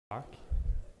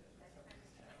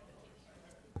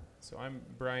So I'm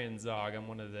Brian Zog. I'm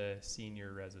one of the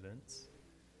senior residents.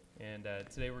 And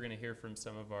today we're going to hear from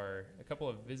a couple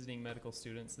of visiting medical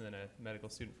students and then a medical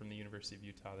student from the University of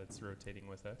Utah that's rotating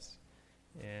with us.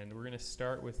 And we're going to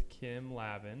start with Kim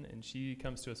Lavin, and she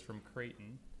comes to us from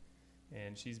Creighton.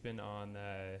 And she's been on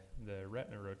the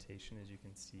retina rotation, as you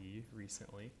can see,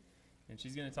 recently. And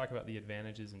she's going to talk about the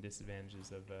advantages and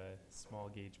disadvantages of small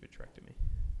gauge vitrectomy.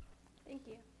 Thank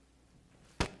you.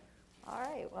 All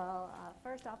right, well,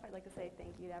 first off, I'd like to say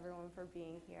thank you to everyone for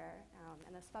being here,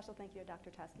 and a special thank you to Dr.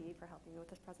 Teskey for helping me with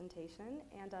this presentation,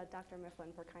 and Dr.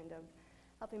 Mifflin for kind of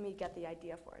helping me get the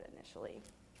idea for it initially.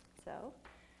 So,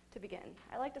 to begin,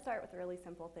 I like to start with really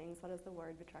simple things. What does the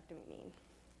word vitrectomy mean?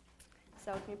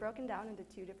 So it can be broken down into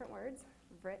two different words,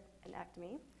 vit and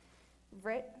ectomy.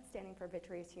 Vit standing for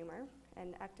vitreous humor,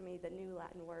 and ectomy, the new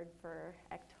Latin word for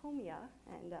ectomia,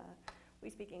 and we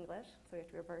speak English, so we have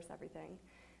to reverse everything.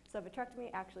 So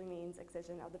vitrectomy actually means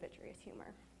excision of the vitreous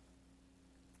humor.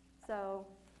 So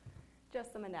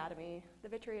just some anatomy. The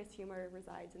vitreous humor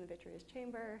resides in the vitreous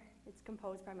chamber. It's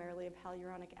composed primarily of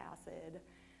hyaluronic acid,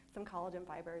 some collagen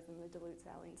fibers, and the dilute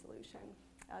saline solution.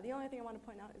 The only thing I want to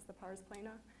point out is the pars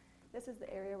plana. This is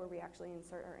the area where we actually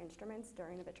insert our instruments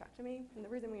during a vitrectomy. And the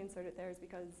reason we insert it there is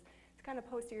because it's kind of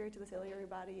posterior to the ciliary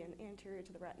body and anterior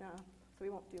to the retina, so we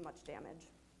won't do much damage.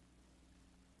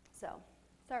 So,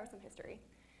 start with some history.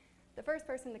 The first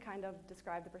person to kind of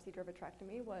describe the procedure of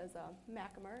vitrectomy was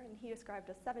Mackimer, and he described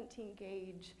a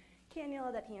 17-gauge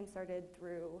cannula that he inserted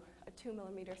through a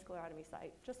 2-millimeter sclerotomy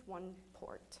site, just one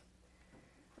port.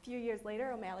 A few years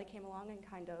later, O'Malley came along and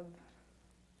kind of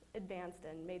advanced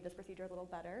and made this procedure a little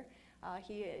better.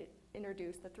 He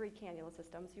introduced the 3 cannula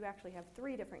system, so you actually have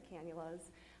 3 different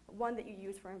cannulas, one that you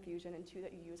use for infusion and 2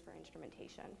 that you use for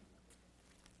instrumentation.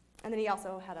 And then he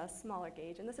also had a smaller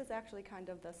gauge, and this is actually kind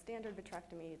of the standard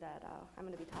vitrectomy that I'm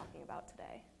going to be talking about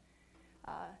today.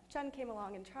 Chen came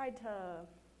along and tried to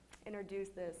introduce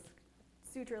this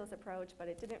sutureless approach, but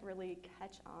it didn't really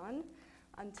catch on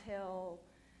until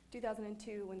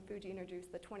 2002 when Fuji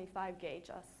introduced the 25 gauge,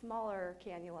 a smaller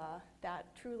cannula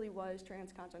that truly was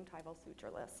transconjunctival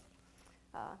sutureless.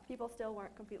 People still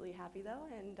weren't completely happy though,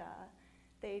 and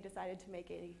they decided to make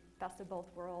a best of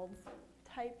both worlds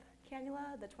type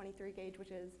cannula, the 23 gauge,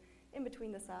 which is in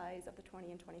between the size of the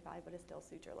 20 and 25, but is still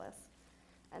sutureless.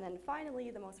 And then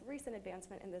finally, the most recent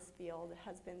advancement in this field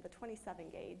has been the 27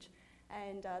 gauge,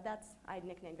 and I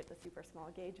nicknamed it the super small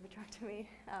gauge vitrectomy.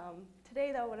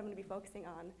 Today though, what I'm going to be focusing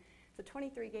on is the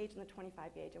 23 gauge and the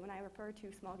 25 gauge, and when I refer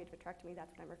to small gauge vitrectomy,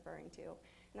 that's what I'm referring to.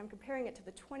 And I'm comparing it to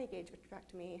the 20 gauge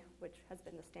vitrectomy, which has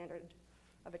been the standard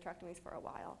of vitrectomies for a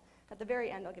while. At the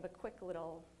very end, I'll give a quick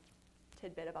little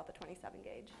tidbit about the 27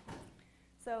 gauge.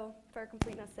 So for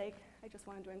completeness sake, I just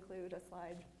wanted to include a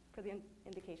slide for the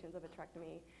indications of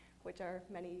vitrectomy, which are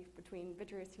many between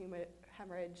vitreous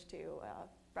hemorrhage to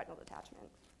retinal detachment.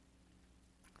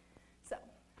 So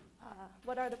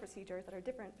what are the procedures that are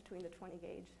different between the 20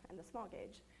 gauge and the small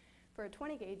gauge? For a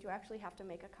 20 gauge, you actually have to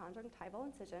make a conjunctival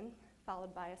incision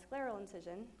followed by a scleral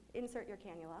incision, insert your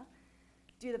cannula,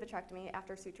 do the vitrectomy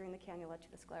after suturing the cannula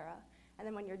to the sclera. And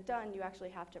then when you're done, you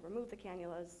actually have to remove the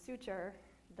cannulas, suture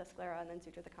the sclera, and then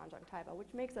suture the conjunctiva,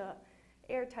 which makes a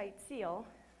airtight seal,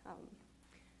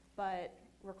 but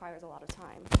requires a lot of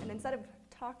time. And instead of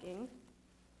talking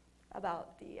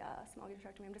about the small gauge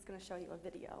vitrectomy, I'm just going to show you a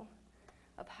video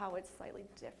of how it's slightly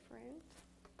different.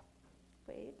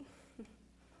 Wait.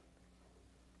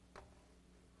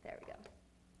 There we go.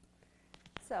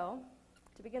 So,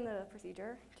 to begin the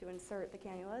procedure, to insert the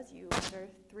cannulas, you enter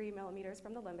 3 millimeters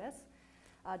from the limbus,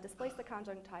 displace the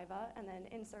conjunctiva, and then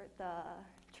insert the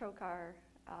trocar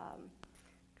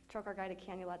guided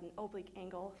cannula at an oblique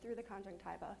angle through the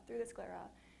conjunctiva, through the sclera,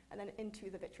 and then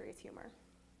into the vitreous humor.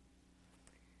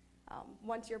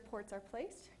 Once your ports are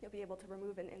placed, you'll be able to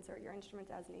remove and insert your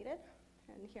instruments as needed.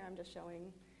 And here I'm just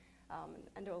showing an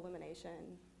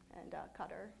endo-illumination and a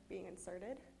cutter being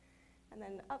inserted. And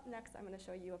then up next, I'm going to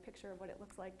show you a picture of what it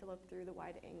looks like to look through the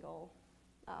wide angle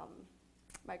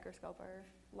microscope or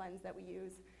lens that we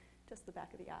use, just the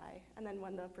back of the eye. And then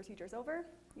when the procedure is over,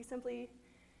 you simply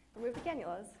remove the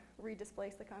cannulas,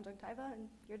 redisplace the conjunctiva, and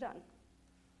you're done.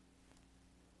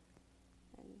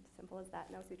 And simple as that,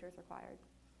 no sutures required.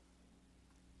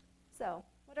 So,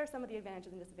 what are some of the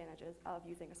advantages and disadvantages of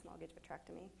using a small gauge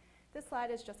vitrectomy? This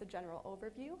slide is just a general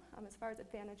overview. As far as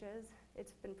advantages,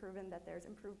 it's been proven that there's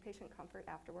improved patient comfort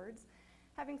afterwards.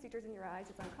 Having sutures in your eyes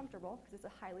is uncomfortable because it's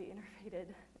a highly innervated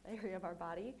area of our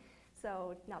body,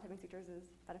 so not having sutures is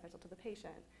beneficial to the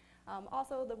patient.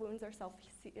 Also, the wounds are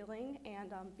self-sealing,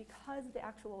 and because the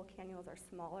actual cannulas are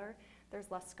smaller, there's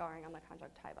less scarring on the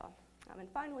conjunctiva. And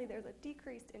finally, there's a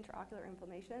decreased intraocular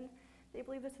inflammation. They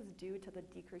believe this is due to the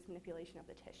decreased manipulation of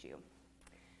the tissue.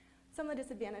 Some of the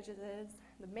disadvantages is,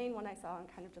 the main one I saw in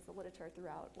kind of just the literature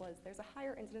throughout was there's a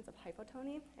higher incidence of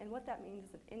hypotony, and what that means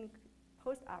is an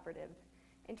post-operative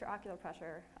intraocular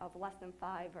pressure of less than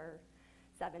 5 or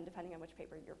 7, depending on which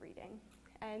paper you're reading.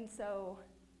 And so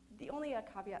the only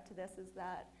caveat to this is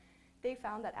that they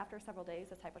found that after several days,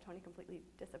 this hypotony completely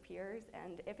disappears,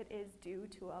 and if it is due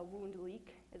to a wound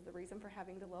leak is the reason for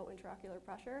having the low intraocular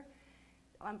pressure,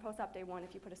 on post-op day 1,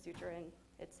 if you put a suture in,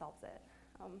 it solves it.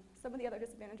 Some of the other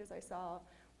disadvantages I saw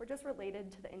were just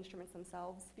related to the instruments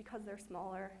themselves. Because they're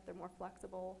smaller, they're more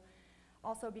flexible.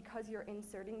 Also, because you're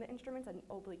inserting the instruments at an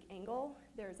oblique angle,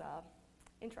 there's a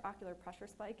intraocular pressure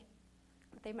spike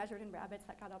that they measured in rabbits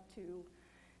that got up to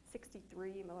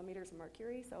 63 millimeters of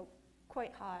mercury, so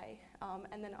quite high.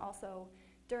 And then also,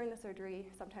 during the surgery,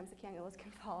 sometimes the cannulas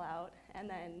can fall out. And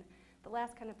then the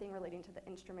last kind of thing relating to the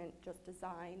instrument just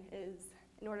design is,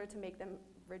 in order to make them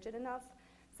rigid enough,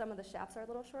 some of the shafts are a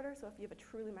little shorter, so if you have a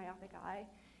truly myopic eye,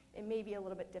 it may be a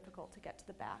little bit difficult to get to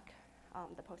the back,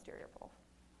 the posterior pole.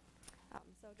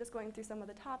 So just going through some of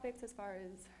the topics as far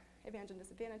as advantages and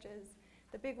disadvantages,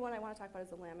 the big one I want to talk about is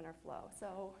the laminar flow.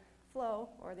 So flow,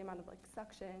 or the amount of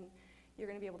suction you're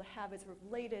going to be able to have, is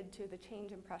related to the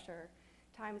change in pressure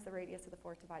times the radius of the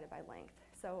force divided by length.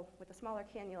 So with a smaller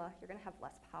cannula, you're going to have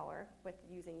less power with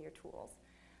using your tools.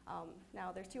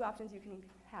 Now, there's 2 options you can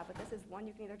have with this. Is 1,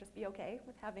 you can either just be okay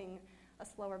with having a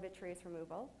slower vitreous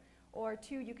removal, or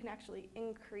 2, you can actually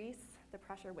increase the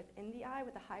pressure within the eye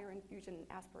with a higher infusion and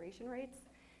aspiration rates.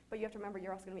 But you have to remember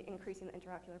you're also going to be increasing the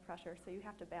intraocular pressure, so you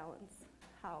have to balance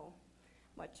how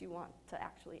much you want to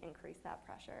actually increase that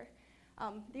pressure.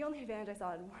 The only advantage I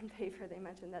saw in one paper, they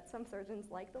mentioned that some surgeons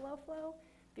like the low flow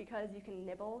because you can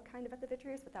nibble kind of at the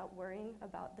vitreous without worrying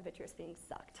about the vitreous being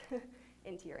sucked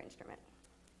into your instrument.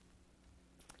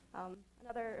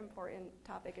 Another important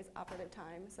topic is operative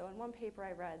time. So in one paper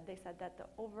I read, they said that the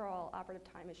overall operative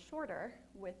time is shorter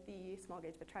with the small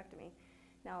gauge vitrectomy.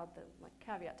 Now, the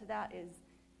caveat to that is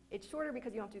it's shorter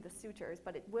because you don't do the sutures,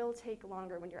 but it will take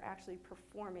longer when you're actually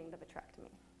performing the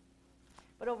vitrectomy.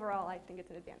 But overall, I think it's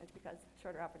an advantage because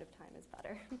shorter operative time is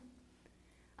better.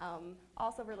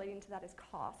 Also relating to that is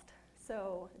cost.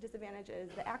 So the disadvantage is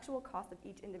the actual cost of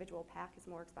each individual pack is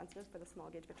more expensive for the small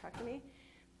gauge vitrectomy,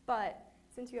 but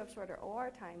since you have shorter OR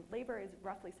time, labor is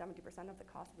roughly 70% of the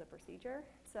cost of the procedure,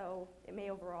 so it may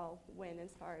overall win as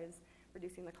far as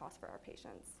reducing the cost for our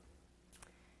patients.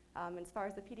 As far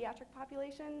as the pediatric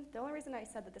population, the only reason I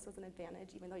said that this was an advantage,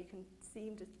 even though you can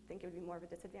seem to think it would be more of a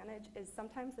disadvantage, is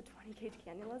sometimes the 20 gauge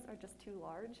cannulas are just too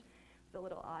large, the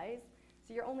little eyes,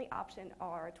 so your only option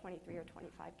are 23 or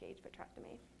 25 gauge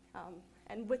vitrectomy.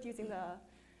 And with using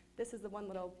this is the one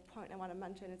little point I want to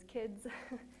mention is kids,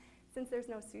 since there's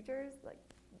no sutures,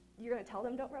 you're going to tell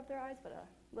them don't rub their eyes, but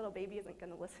a little baby isn't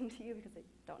going to listen to you because they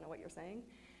don't know what you're saying.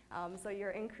 So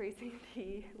you're increasing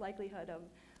the likelihood of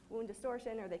wound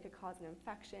distortion, or they could cause an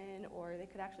infection, or they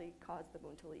could actually cause the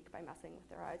wound to leak by messing with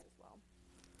their eyes as well.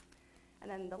 And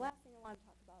then the last thing I want to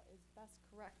talk about is best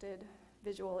corrected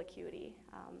visual acuity.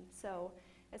 So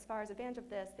as far as advantage of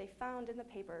this, they found in the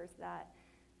papers that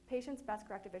patients' best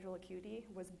corrected visual acuity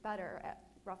was better at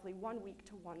roughly 1 week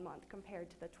to 1 month compared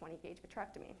to the 20 gauge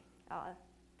vitrectomy.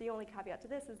 The only caveat to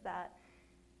this is that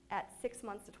at 6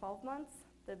 months to 12 months,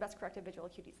 the best corrected visual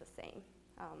acuity is the same.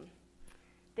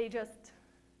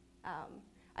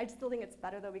 I still think it's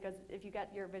better though, because if you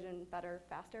get your vision better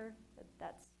faster,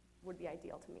 that would be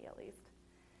ideal to me at least.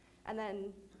 And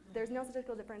then there's no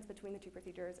statistical difference between the 2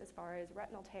 procedures as far as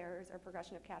retinal tears or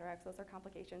progression of cataracts. Those are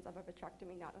complications of a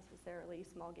vitrectomy, not necessarily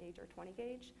small gauge or 20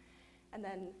 gauge. And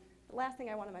then the last thing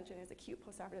I want to mention is acute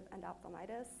postoperative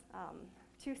endophthalmitis.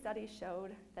 2 studies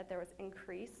showed that there was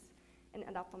increase in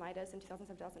endophthalmitis in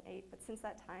 2007-2008, but since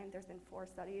that time there's been 4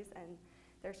 studies and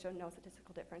they've shown no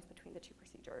statistical difference between the 2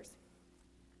 procedures.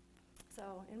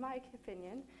 So in my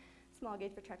opinion, small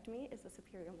gauge vitrectomy is the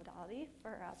superior modality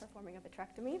for performing a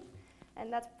vitrectomy,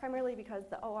 and that's primarily because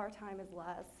the OR time is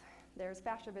less, there's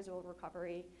faster visual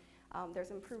recovery,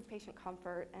 there's improved patient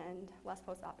comfort, and less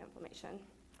post-op inflammation.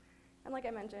 And like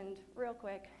I mentioned, real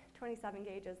quick, 27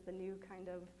 gauge is the new kind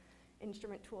of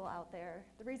instrument tool out there.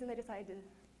 The reason they decided to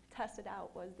test it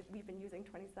out was that we've been using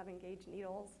 27 gauge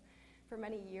needles for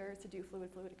many years to do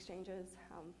fluid-fluid exchanges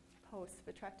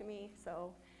post-vitrectomy.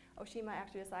 So Oshima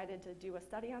actually decided to do a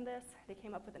study on this. They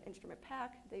came up with an instrument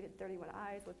pack. They did 31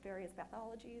 eyes with various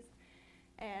pathologies.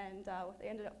 And they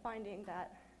ended up finding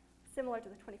that, similar to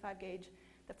the 25 gauge,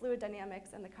 the fluid dynamics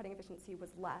and the cutting efficiency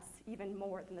was less, even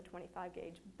more than the 25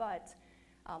 gauge. But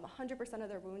 100% of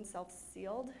their wounds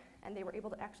self-sealed, and they were able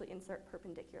to actually insert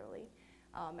perpendicularly.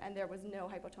 And there was no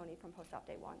hypotony from post-op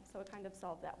day 1. So it kind of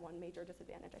solved that one major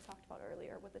disadvantage I talked about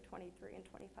earlier with the 23 and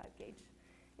 25 gauge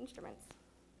instruments.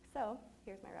 So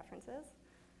here's my references.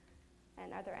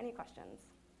 And are there any questions?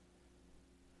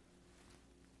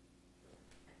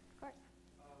 Of course.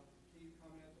 Can you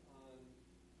comment on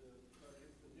I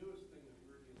guess the newest thing that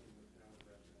we're dealing with now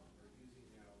or using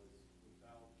now is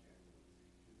valve cannulas.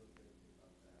 Did you look at anything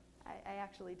about that? I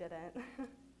actually didn't.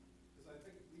 Because I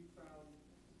think we found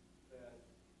that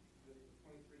with the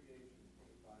 23 gauge and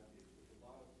 25 gauge, there's a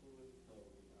lot of fluid flow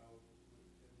without, at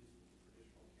least with the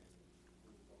traditional cannula,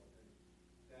 fluid flow, and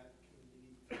that can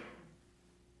lead to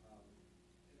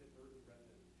inadvertent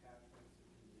retina detachments.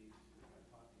 It can lead to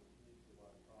hypotony. It can lead to a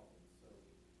lot of problems. So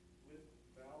with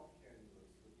valve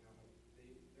cannulas, with now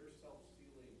they're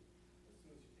self-sealing as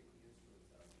soon as you take the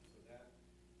instruments out. So that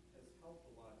has helped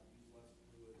a lot. Use less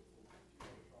fluid. It's a few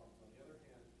other problems. On the other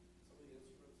hand, some of the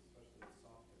instruments, especially the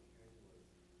softer cannulas,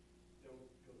 don't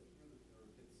go through or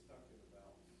get stuck in the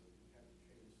valves. So you have to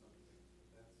change something.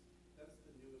 But that's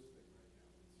the newest thing right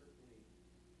now. And certainly,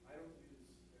 I don't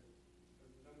use,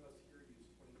 and none of us here use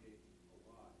 20 gauge a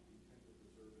lot. We tend to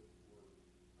reserve it for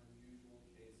unusual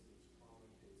cases, trauma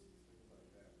cases, things like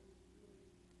that, where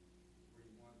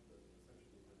you want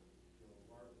essentially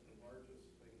the largest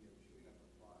thing, shooting up a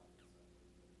clot, etc.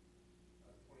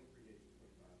 23 gauge and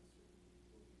 25 is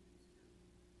certainly will be used here.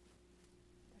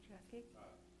 Dr. Esky?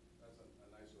 That's a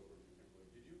nice overview, Kimberly.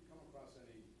 Did you come across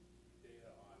any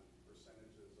data on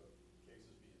percentages of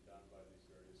cases being done by these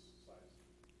various sizes?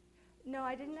 No,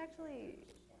 I didn't actually.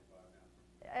 It's 25 now.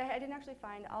 I didn't actually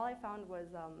find. All I found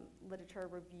was literature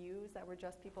reviews that were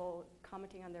just people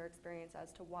commenting on their experience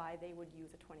as to why they would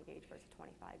use a 20 gauge versus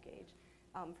 25 gauge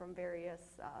from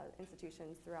various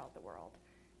institutions throughout the world.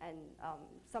 And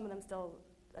some of them still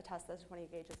attest that 20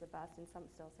 gauge is the best, and some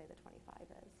still say the 25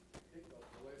 is. I think the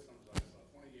latest numbers I saw,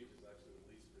 20 gauge is actually the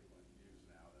least frequent used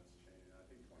now. That's changing. I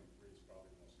think 23 is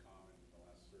probably the most common in the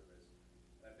last surveys.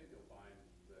 And I think you'll find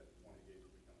that 20 gauge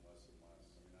will become less and less.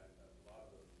 I mean, a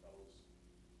lot of the fellows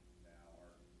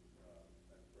now are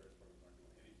at various programs aren't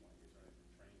doing any 20 gauge or anything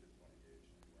trained at 20 gauge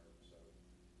anywhere. So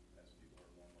as people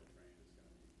are more and more trained, it's going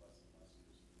to be less and less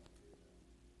use of 20 gauge.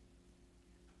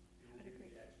 I'd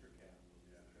agree. The extra cap will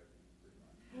be pretty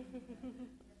much.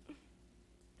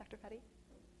 Dr. Petty?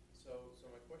 So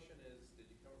my question is, did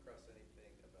you come across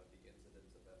anything about the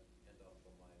incidence of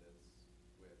endophthalmitis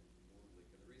with wound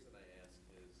leak? And the reason I ask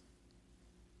is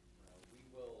we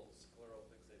will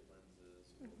sclerofixate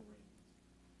lenses or rings,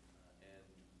 and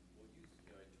we'll use a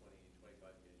 20,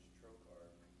 25 gauge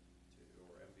trocar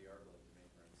or MDR blade to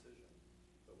make our incision,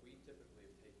 but we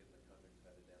typically have taken the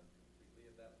conjunctiva down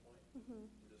completely at that point. Mm-hmm.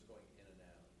 We're just going in and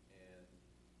out, and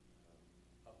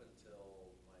up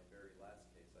until my very last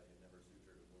case, I had never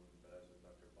sutured a wound, but I was with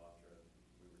Dr. Batra.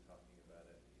 We were talking about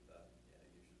it, and he thought, yeah,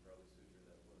 you should probably suture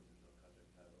that wound. There's no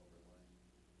conjunctiva overlying.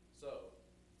 So,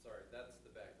 sorry, that's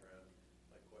the background.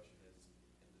 My question is,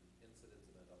 incidence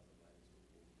of endophthalmitis with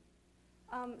wound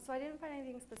leak. So I didn't find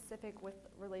anything specific with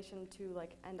relation to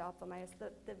like endophthalmitis.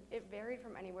 It varied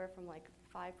from anywhere from like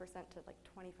 5% to like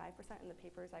 25% in the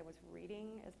papers I was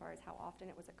reading as far as how often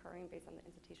it was occurring based on the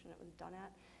institution it was done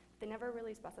at. They never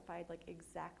really specified like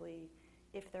exactly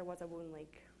if there was a wound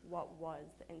leak, what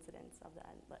was the incidence of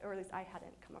that, or at least I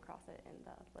hadn't come across it in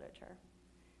the literature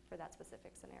for that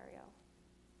specific scenario.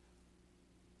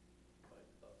 Mike,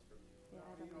 thoughts from you? Yeah,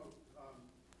 I You don't know,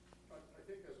 I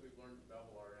think as we've learned to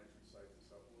bevel our entry sites and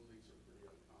stuff, wound leaks are pretty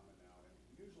uncommon now. And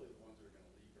usually the ones that are going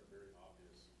to leak are very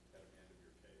obvious at the end of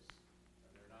your case.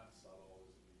 And they're not subtle,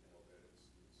 as leak a little bit, it's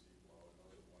see flow, and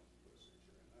those are the ones you put a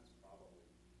suture in. That's probably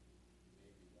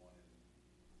maybe 1 in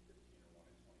 15 or 1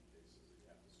 in 20 cases that you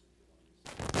have to suture one of these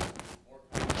things.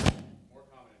 More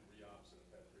common in re-ops that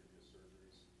have had previous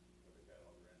surgeries, where they've had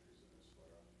other entries in their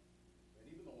sclera. And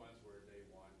even the ones where day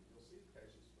 1, you'll see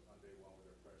patients on day 1 where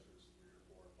their pressure is 3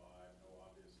 or 4 or 5, no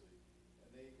obviously. And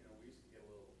they, we used to get a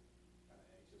little kind of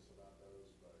anxious about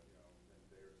those, but in a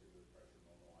day or 2 the pressure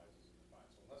normalizes and they're fine.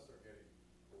 So unless they're getting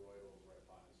choroidals or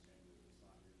hypotenuse changes, it's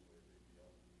not usually a big deal.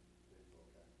 They do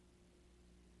okay.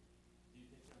 Do you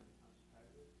think on